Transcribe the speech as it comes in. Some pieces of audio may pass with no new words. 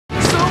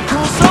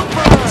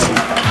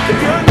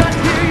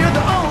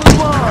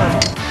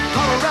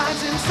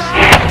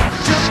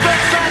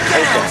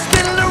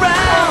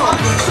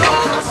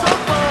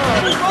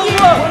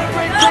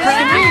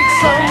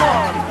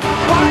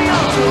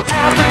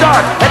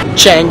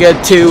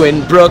Chenga 2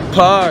 in Brook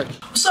Park.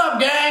 What's up,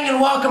 gang,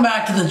 and welcome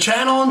back to the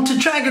channel and to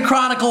Chenga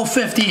Chronicle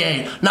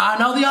 58. Now, I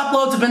know the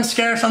uploads have been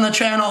scarce on the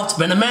channel. It's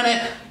been a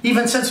minute,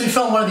 even since we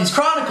filmed one of these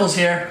chronicles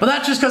here. But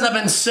that's just because I've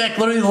been sick.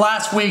 Literally the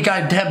last week,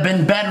 I have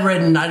been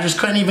bedridden. I just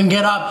couldn't even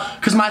get up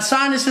because my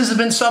sinuses have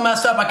been so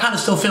messed up. I kind of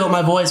still feel it in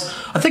my voice.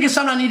 I think it's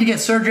something I need to get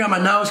surgery on my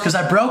nose because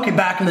I broke it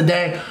back in the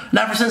day. And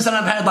ever since then,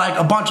 I've had like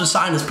a bunch of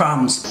sinus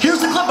problems. Here's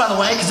the clip, by the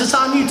way, because it's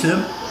on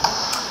YouTube.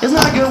 Isn't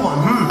that a good one?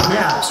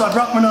 Yeah, so I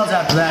broke my nose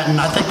after that,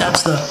 and I think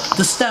that's the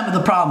stem of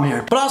the problem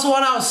here. But also,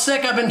 when I was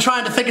sick, I've been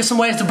trying to think of some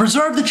ways to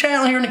preserve the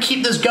channel here and to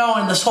keep this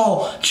going, this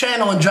whole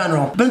channel in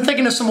general. Been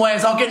thinking of some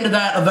ways. I'll get into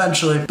that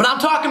eventually. But I'm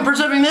talking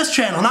preserving this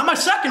channel, not my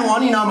second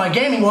one, you know, my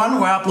gaming one,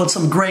 where I upload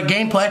some great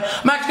gameplay.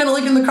 I'm actually gonna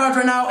link in the cards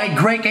right now a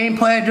great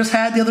gameplay I just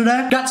had the other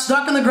day. Got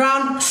stuck in the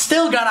ground,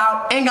 still got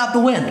out, and got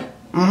the win.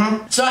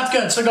 So that's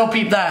good, so go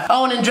peep that.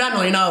 Oh, and in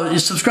general, you know, you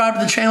subscribe to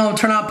the channel and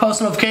turn on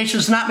post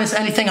notifications to not miss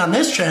anything on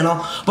this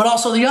channel, but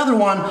also the other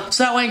one,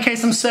 so that way in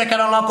case I'm sick, I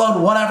don't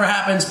upload, whatever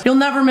happens, you'll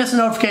never miss a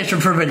notification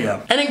for a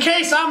video. And in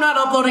case I'm not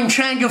uploading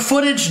Chenga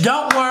footage,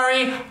 don't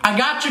worry, I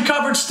got you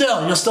covered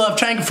still. You'll still have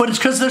Chenga footage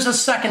because there's a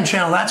second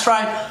channel, that's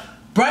right.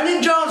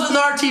 Brendan Jones with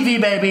RTV,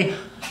 baby.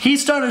 He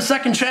started a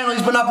second channel.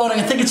 He's been uploading,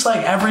 I think it's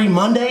like every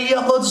Monday he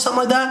uploads or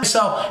something like that.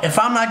 So if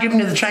I'm not giving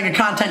you the Chenga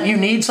content you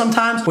need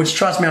sometimes, which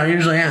trust me, I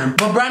usually am,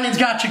 but Brendan's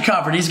got you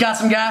covered. He's got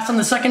some gas on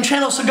the second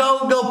channel, so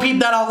go peep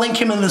that. I'll link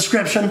him in the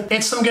description.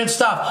 It's some good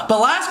stuff.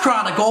 But last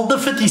chronicle, the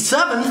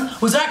 57th,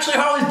 was actually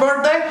Harley's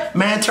birthday.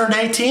 Man turned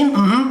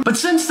 18. But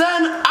since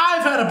then,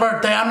 I've had a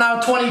birthday. I'm now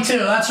 22.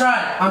 That's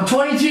right. I'm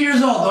 22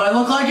 years old. Do I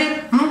look like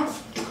it?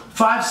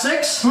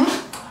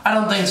 5'6"? I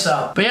don't think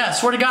so. But yeah,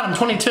 swear to God, I'm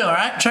 22,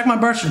 alright? Check my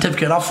birth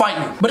certificate, I'll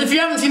fight you. But if you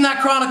haven't seen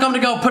that chronicle, I'm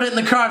gonna go put it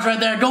in the cards right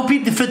there. Go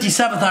peep the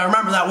 57th. I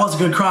remember that was a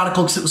good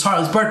chronicle because it was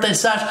Harley's birthday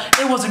sesh.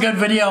 It was a good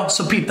video,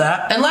 so peep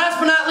that. And last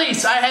but not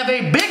least, I have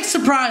a big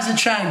surprise at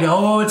Chenga.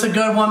 Oh, it's a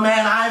good one,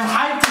 man. I'm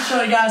hyped to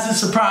show you guys this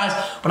surprise,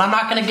 but I'm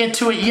not gonna get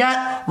to it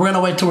yet. We're gonna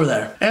wait till we're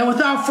there. And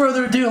without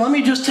further ado, let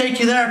me just take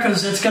you there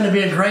because it's gonna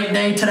be a great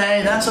day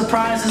today. That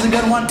surprise is a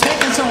good one.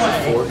 Take us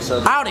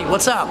away. Howdy,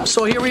 what's up?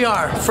 So here we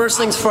are. First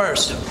things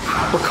first.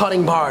 We're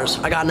cutting bars.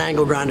 I got an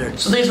angle grinder.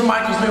 So these are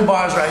Michael's new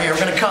bars right here. We're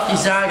gonna cut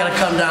these down. I gotta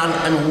cut them down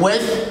in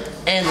width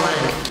and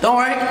length. Don't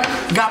worry,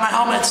 got my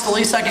helmet. It's the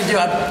least I can do.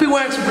 I'd be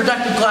wearing some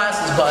protective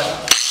glasses, but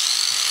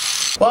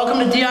welcome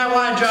to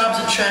DIY Jobs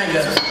at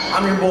Chenga.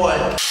 I'm your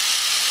boy.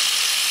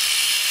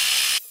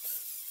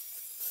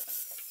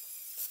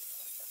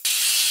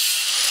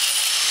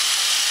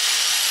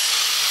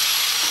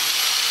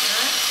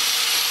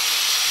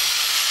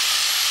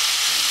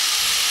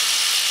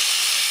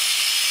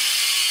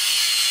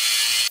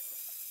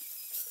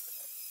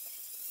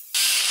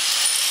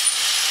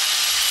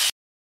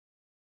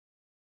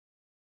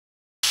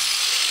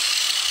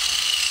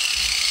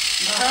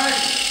 Alright.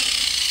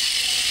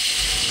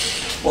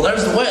 Well,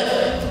 there's the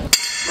width.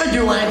 Spread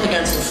your length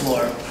against the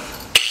floor.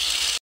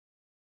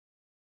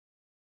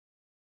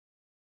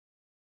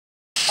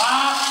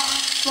 Bob!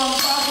 That's what I'm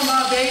talking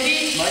about,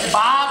 baby.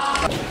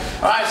 Bob!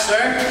 Alright,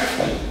 sir.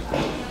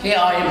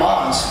 Yeah, all your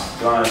bars.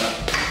 Go ahead.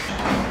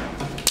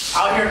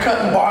 Out here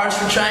cutting bars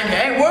for Chenga.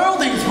 Hey,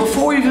 worldies!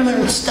 Before we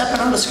even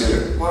stepping on the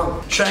scooter.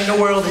 Wow. Chenga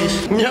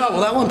worldies. Yeah, well,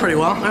 that went pretty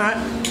well. Alright.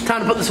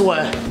 Time to put this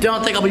away.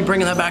 Don't think I'll be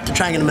bringing that back to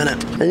Chenga in a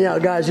minute. And yeah,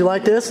 guys, you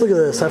like this? Look at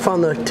this. I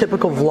found the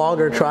typical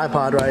vlogger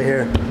tripod right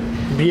here.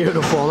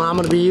 Beautiful. Now I'm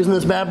going to be using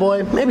this bad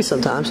boy, maybe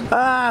sometimes.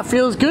 Ah,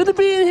 feels good to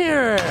be in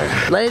here.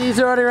 Ladies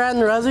are already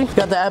riding the Resi.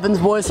 Got the Evans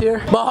boys here.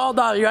 But hold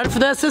up, you ready for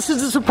this? This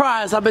is the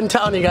surprise I've been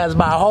telling you guys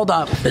about. Hold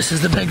up. This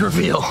is the big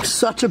reveal.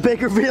 Such a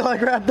big reveal, I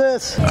grabbed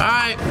this.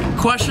 Alright,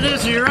 question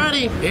is, are you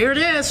ready? Here it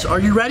is. Are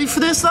you ready for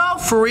this though?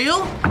 For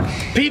real?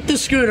 Peep the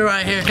scooter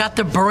right here. Got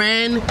the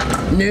brand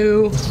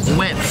new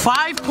whip.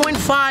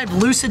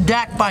 5.5 Lucid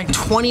Deck by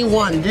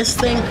 21. This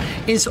thing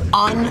is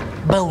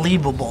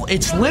unbelievable.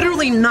 It's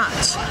literally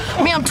nuts.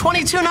 I mean, I'm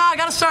 22 now. I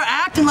gotta start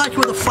acting like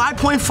with a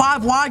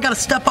 5.5 wide. Gotta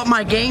step up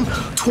my game.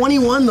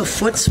 21, the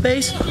foot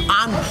space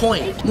on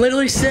point.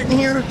 Literally sitting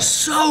here,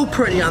 so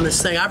pretty on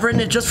this thing. I've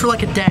ridden it just for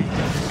like a day,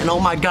 and oh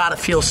my God, it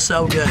feels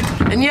so good.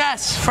 And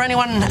yes, for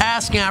anyone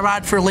asking, I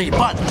ride for Elite,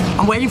 but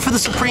I'm waiting for the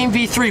Supreme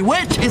V3,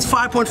 which is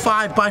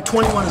 5.5 by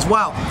 21 as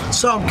well.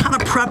 So I'm kind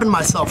of prepping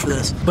myself for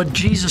this. But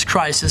Jesus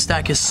Christ, this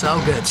deck is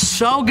so good.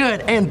 So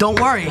good. And don't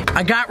worry,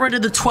 I got rid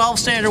of the 12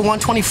 standard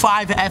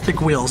 125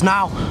 Epic wheels.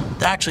 Now,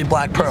 they're actually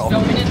black pearl.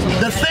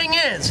 The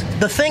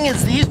thing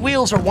is these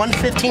wheels are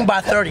 115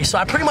 by 30. So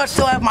I pretty much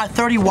still have my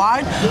 30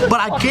 wide, but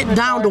I get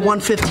down to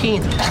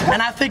 115.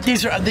 And I think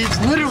these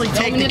literally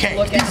take the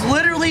cake. These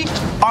literally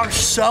are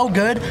so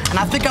good. And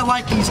I think I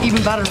like these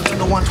even better than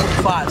the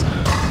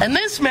 125s. And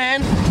this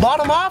man bought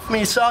them off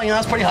me, so, you know,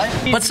 that's pretty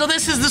hype. But so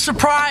this is the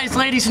surprise,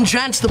 ladies and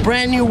gents, the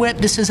brand new whip.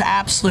 This is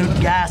absolute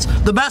gas.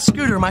 The best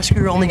scooter, my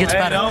scooter only gets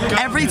better.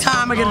 Every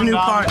time I get a new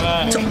part,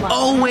 it's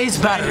always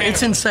better.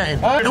 It's insane.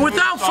 And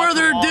without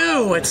further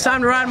ado, it's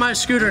time to ride my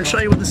scooter and show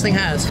you what this thing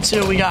has. Let's see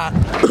what we got.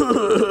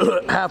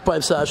 Half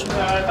pipe sesh.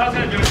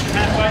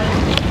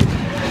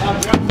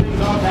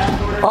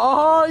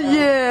 Oh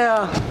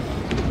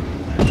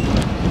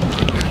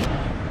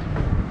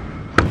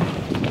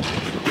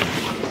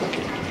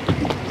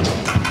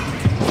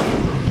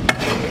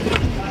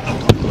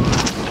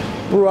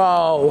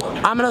Bro,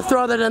 I'm gonna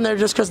throw that in there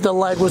just because the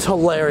leg was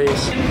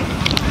hilarious.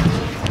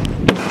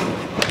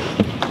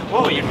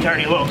 Whoa, you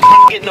dirty little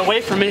cunt getting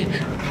away from me.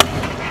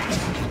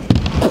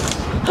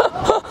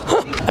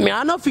 I mean, I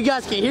don't know if you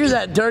guys can hear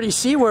that dirty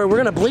C word. We're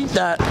gonna bleep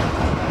that.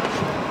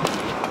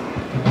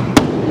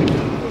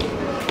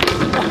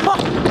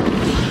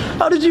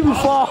 How did you even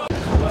fall?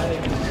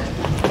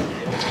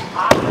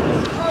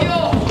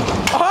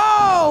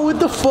 Oh, with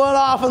the foot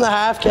off on the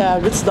half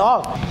cab. Good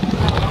stuff.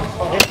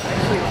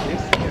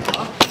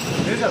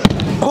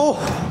 Oh.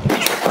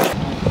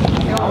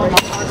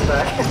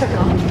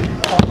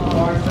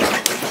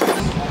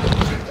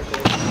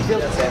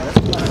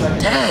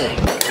 Dang.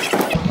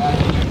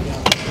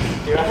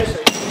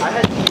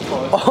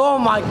 Oh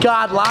my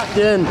God, locked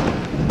in.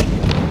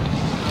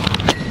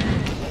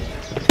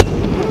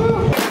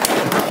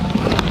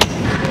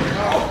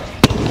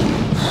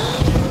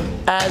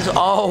 As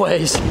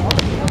always.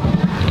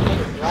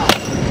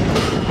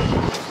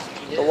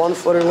 The 1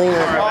 footer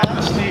leaner.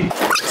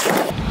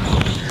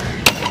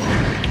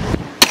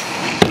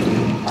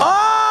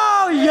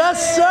 Oh,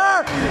 yes,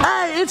 sir.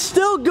 Hey, it's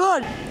still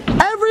good.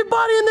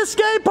 Everybody in the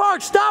skate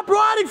park, stop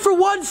riding for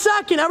 1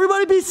 second.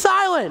 Everybody be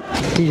silent.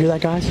 Do you hear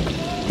that, guys?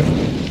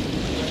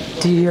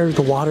 Do you hear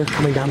the water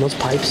coming down those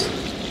pipes?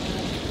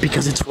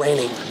 Because it's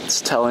raining.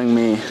 It's telling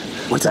me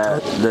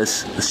that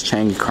this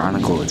Chenga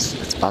Chronicle,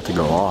 it's about to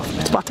go off, man.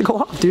 It's about to go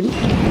off, dude.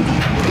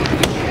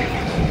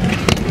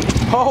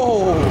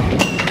 Oh!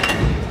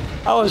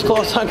 I was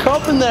close on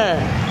coping there.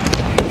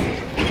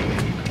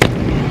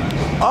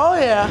 Oh,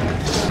 yeah.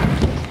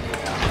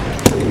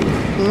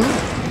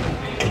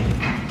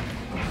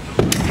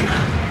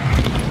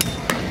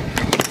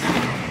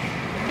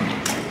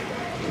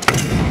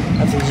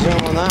 That's a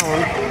zoom on that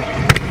one.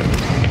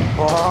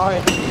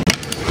 Alright.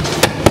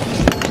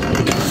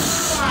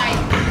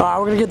 Alright,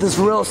 we're gonna get this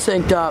real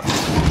synced up.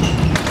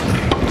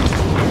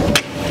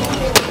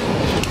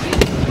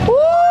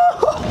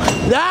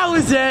 Woo! That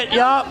was it,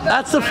 yup.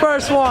 That's the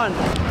first one.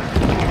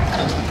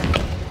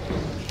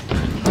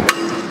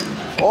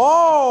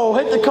 Oh,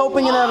 hit the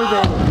coping and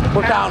everything.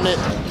 We're counting it.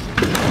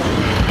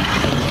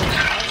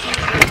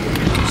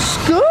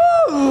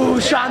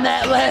 Scoosh on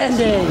that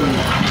landing.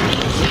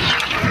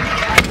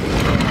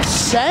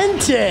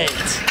 Sent it.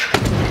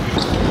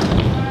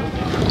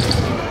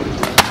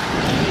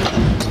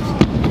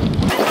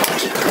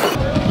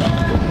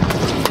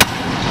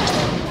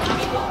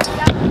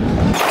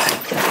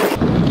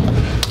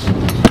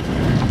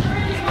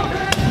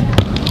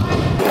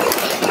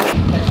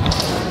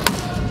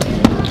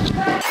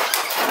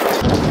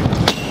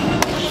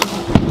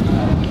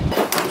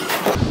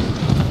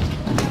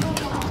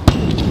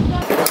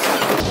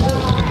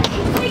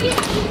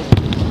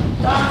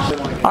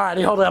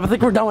 Alrighty, hold up. I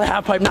think we're done with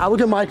half pipe now. Look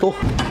at Michael.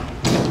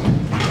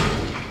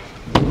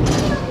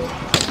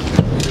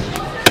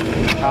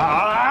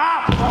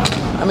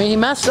 I mean, he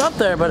messed up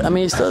there, but I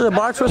mean, he still did a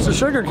bar twist of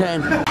sugar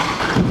cane.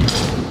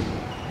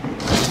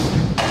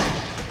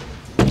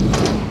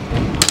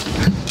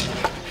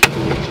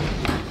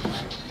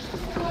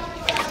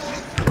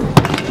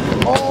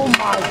 Oh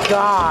my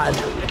God.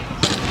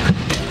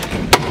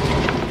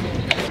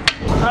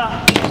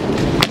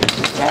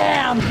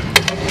 Damn.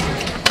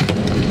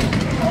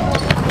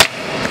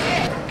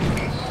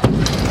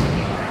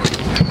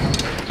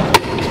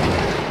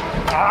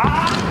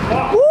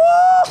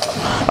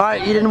 All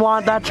right, you didn't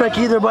want that trick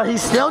either, but he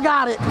still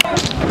got it.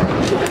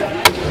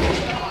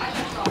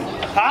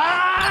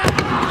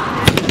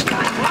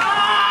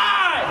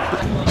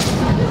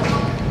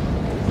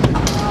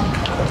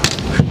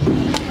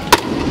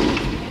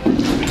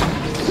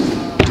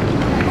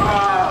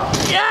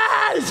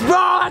 Yes,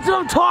 bro, that's what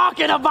I'm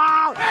talking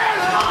about.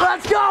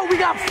 Let's go. We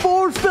got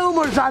 4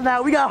 filmers on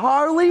that. We got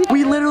Harley.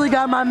 We literally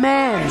got my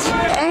mans.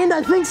 And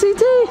I think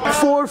CT.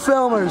 4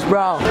 filmers,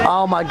 bro.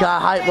 Oh my God,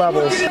 height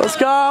levels. Let's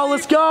go,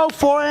 let's go.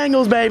 4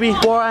 angles, baby.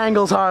 4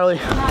 angles, Harley.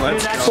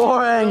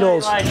 4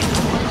 angles.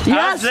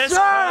 Yes, sir,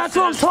 that's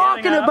what I'm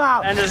talking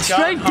about.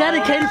 Straight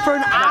dedicated for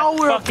an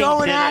hour of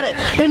going at it.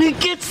 And he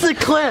gets the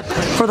clip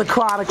for the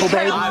Chronicle,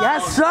 baby.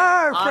 Yes,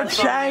 sir, for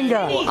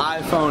Chenga.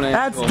 iPhone angle.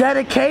 That's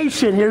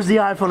dedication. Here's the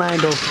iPhone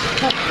angle.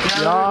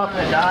 Yup.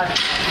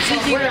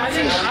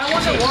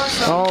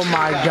 Oh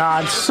my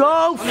God,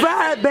 so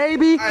fat,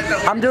 baby.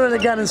 I'm doing it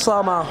again in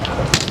slow-mo.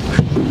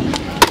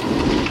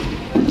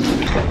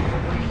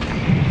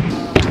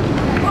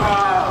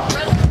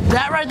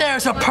 That right there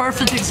is a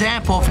perfect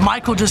example of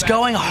Michael just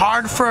going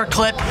hard for a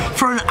clip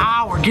for an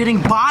hour,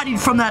 getting bodied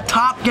from that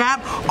top gap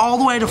all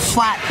the way to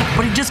flat.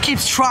 But he just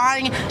keeps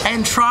trying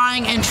and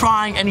trying and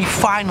trying, and he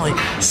finally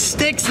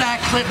sticks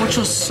that clip, which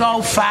was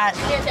so fat.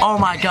 Oh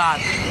my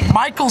God.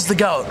 Michael's the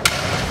GOAT.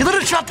 He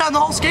literally shut down the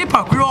whole skate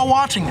park. We were all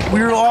watching it.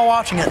 We were all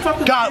watching it.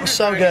 God, it was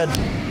so good.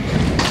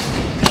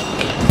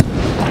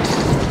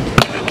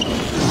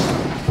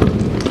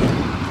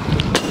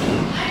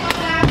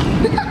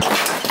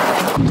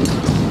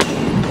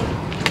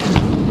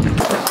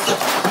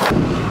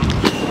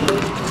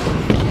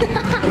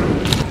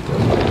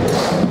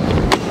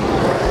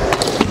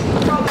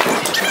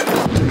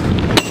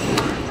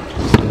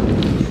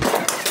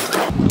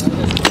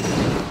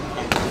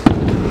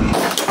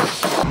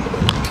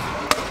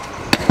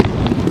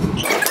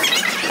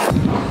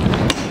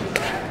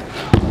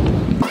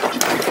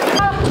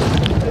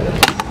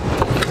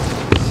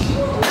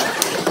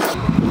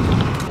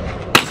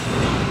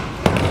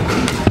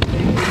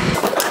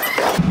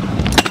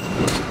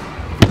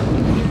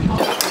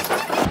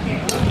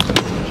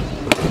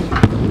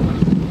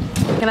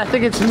 and I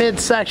think it's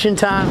midsection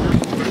time.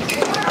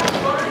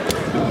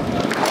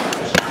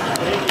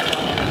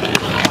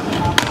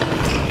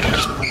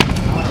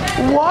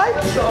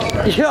 What?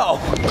 Yo.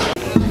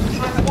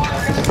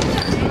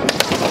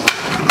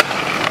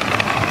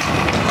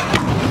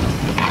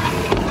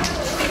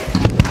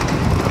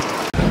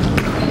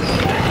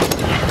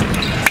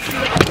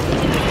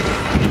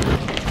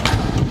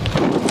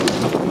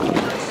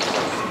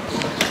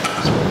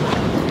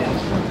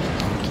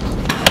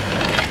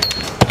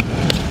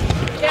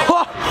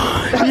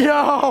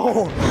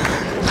 Yo!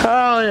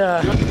 Hell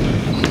yeah.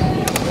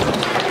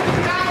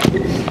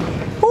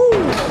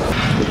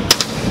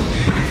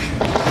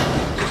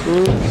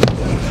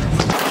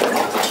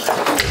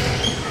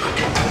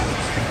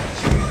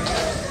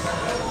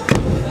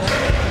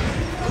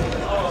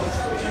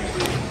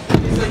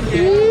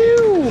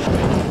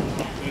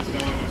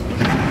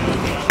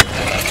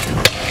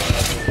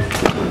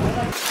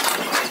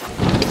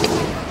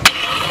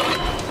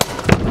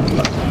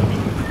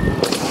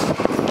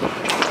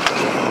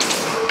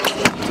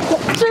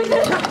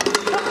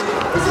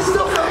 Is this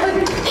still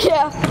filming?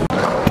 Yeah.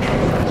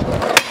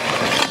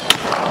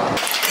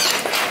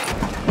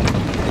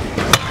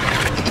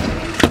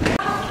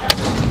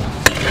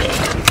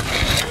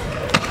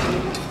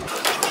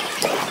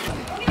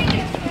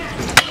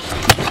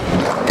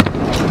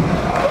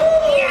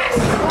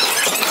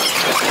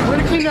 Way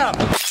to clean up.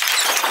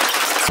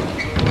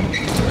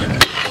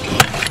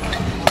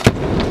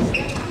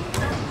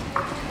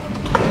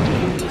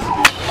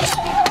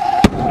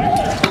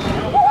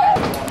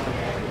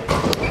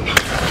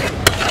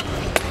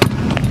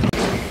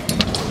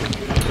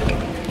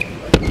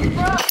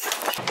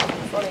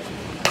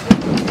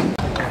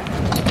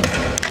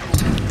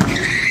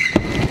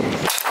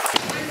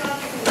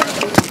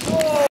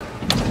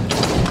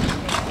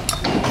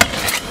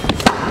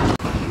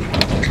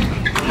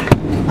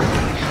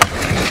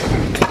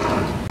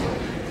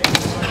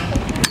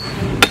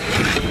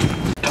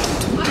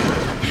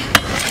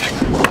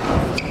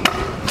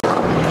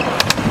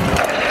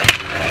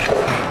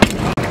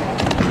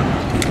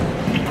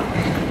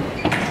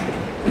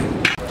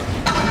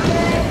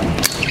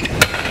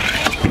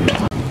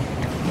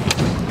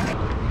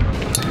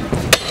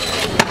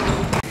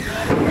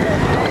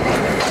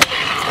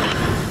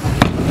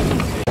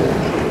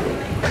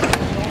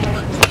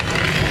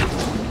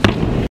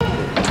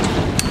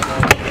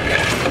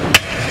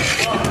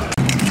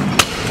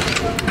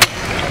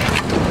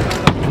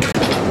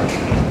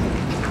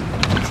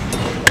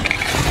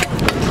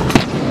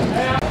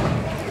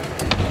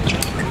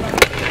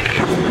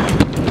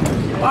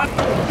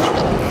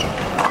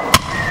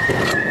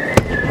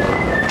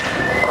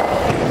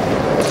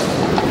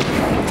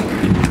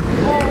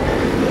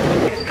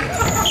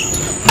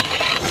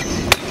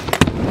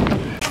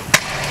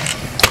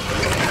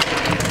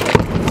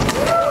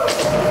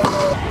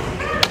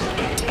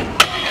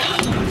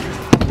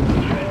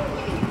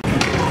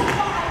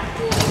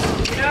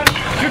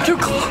 You're too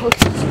close.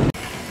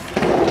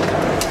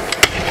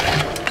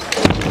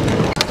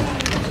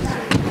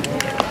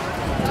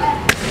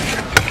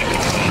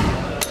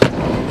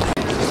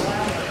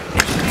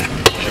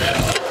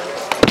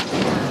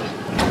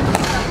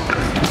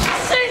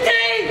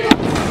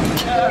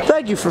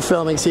 Thank you for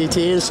filming, CT.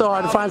 It's so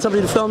hard to find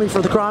somebody to film me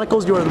for the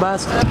Chronicles. You are the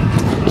best.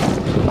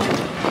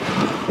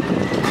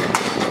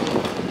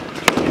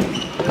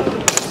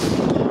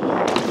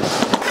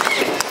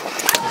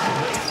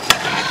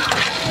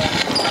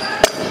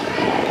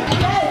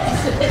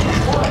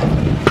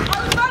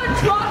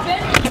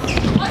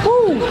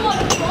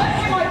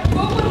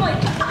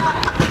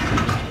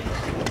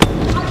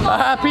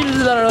 Peter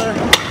did that earlier.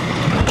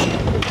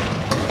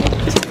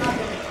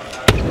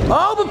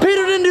 Oh, but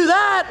Peter didn't do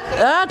that.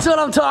 That's what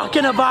I'm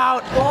talking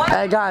about.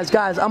 Hey, guys,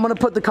 I'm going to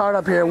put the card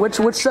up here. Which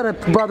set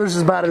of brothers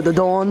is better, the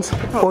Dolans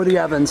or the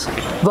Evans?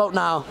 Vote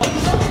now.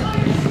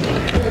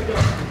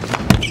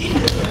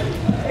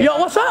 Yo,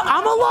 what's up?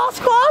 I'm a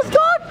lost cause,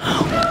 dog?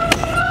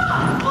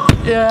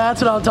 Yeah,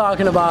 that's what I'm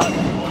talking about.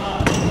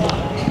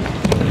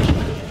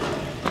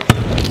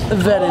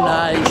 Very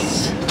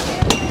nice.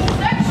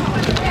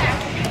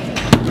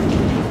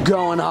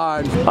 Going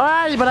hard.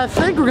 Alright, but I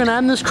think we're gonna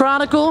end this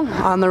chronicle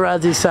on the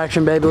Resi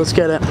section, baby. Let's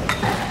get it.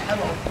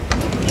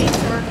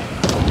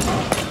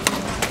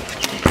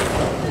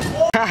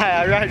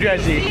 Alright,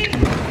 Resi.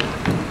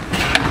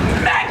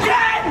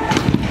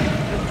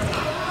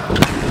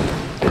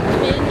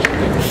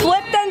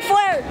 Flipped and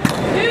flared.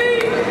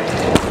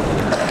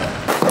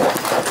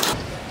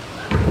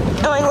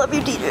 Oh, I love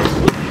you, DJ.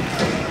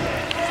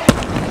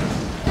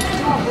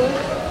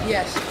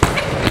 Yes.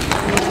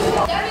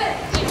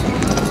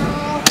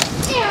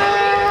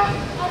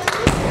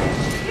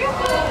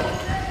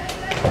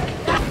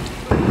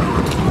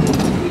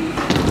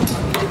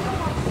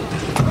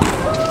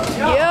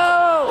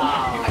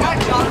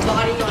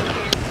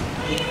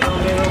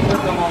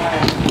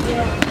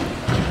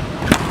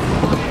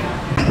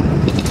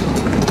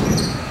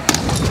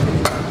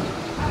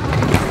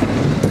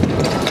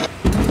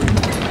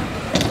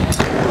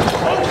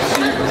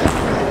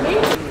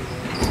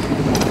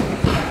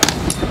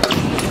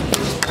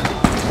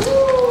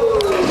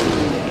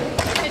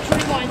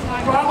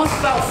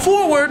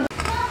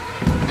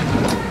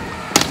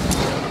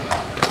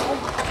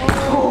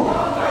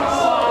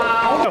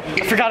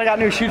 glad I got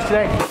new shoes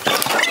today.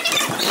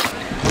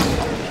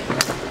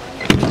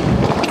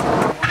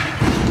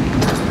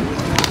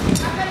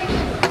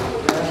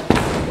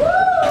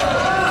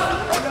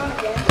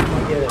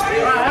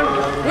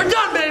 We're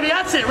done, baby.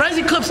 That's it.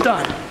 Resi Clip's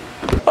done.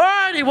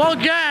 Alrighty, well,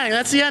 gang,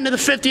 that's the end of the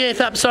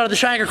 58th episode of the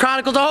Chenga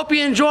Chronicles. I hope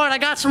you enjoyed. I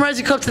got some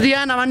Resi Clips at the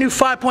end on my new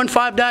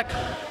 5.5 deck.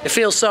 It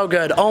feels so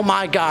good. Oh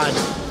my God.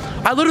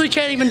 I literally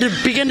can't even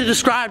begin to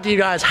describe to you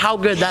guys how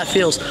good that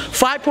feels.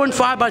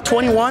 5.5 by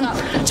 21.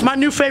 It's my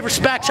new favorite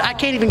specs. I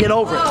can't even get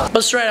over it.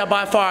 But straight up,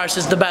 by far, this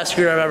is the best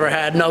scooter I've ever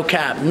had. No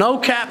cap. No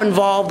cap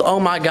involved.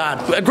 Oh my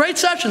God. A great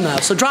session though,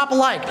 so drop a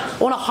like. I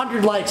want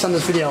 100 likes on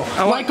this video.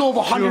 Like over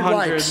 100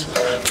 likes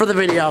for the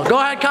video. Go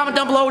ahead, comment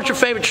down below what's your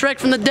favorite trick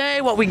from the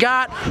day, what we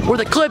got. Were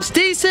the clips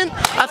decent?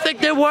 I think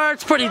they were.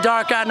 It's pretty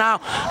dark out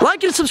now.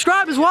 Like and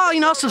subscribe as well.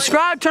 You know,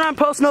 subscribe, turn on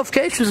post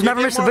notifications,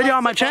 never miss a video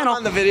on my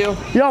channel.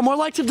 Yo, more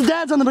likes if the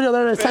dad's on the video.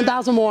 There it is,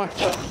 10,000 more.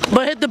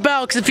 But hit the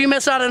bell, because if you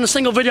miss out on a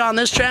single video on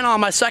this channel, on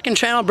my second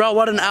channel, bro,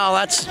 what an L.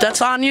 That's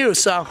on you,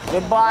 so.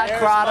 Goodbye,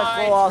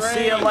 Chronicle. I'll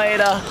see you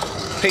later.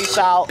 Peace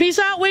out. Peace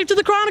out. Wave to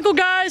the Chronicle,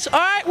 guys. All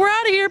right, we're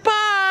out of here.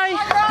 Bye.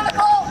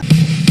 Chronicle.